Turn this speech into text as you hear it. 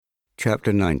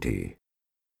Chapter 90.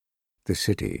 The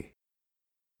City.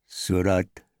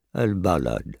 Surat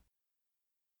Al-Balad.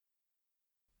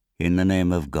 In the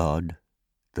name of God,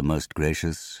 the most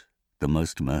gracious, the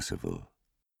most merciful.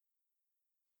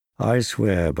 I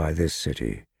swear by this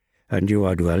city, and you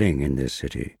are dwelling in this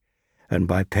city, and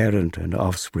by parent and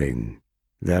offspring,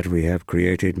 that we have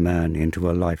created man into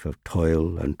a life of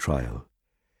toil and trial.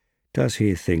 Does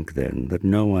he think, then, that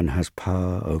no one has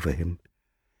power over him?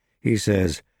 He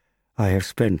says, I have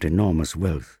spent enormous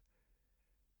wealth.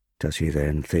 Does he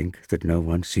then think that no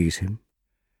one sees him?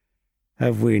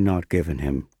 Have we not given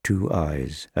him 2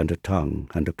 eyes and a tongue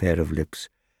and a pair of lips,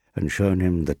 and shown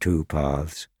him the 2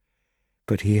 paths?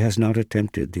 But he has not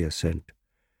attempted the ascent.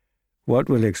 What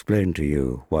will explain to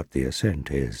you what the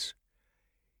ascent is?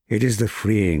 It is the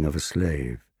freeing of a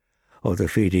slave, or the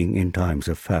feeding in times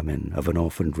of famine of an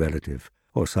orphaned relative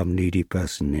or some needy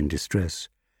person in distress,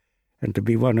 and to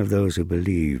be one of those who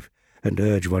believe and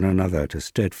urge one another to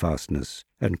steadfastness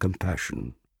and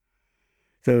compassion.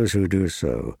 Those who do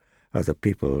so are the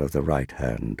people of the right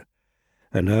hand,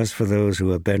 and as for those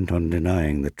who are bent on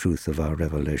denying the truth of our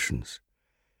revelations,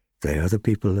 they are the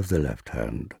people of the left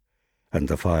hand, and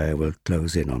the fire will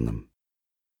close in on them.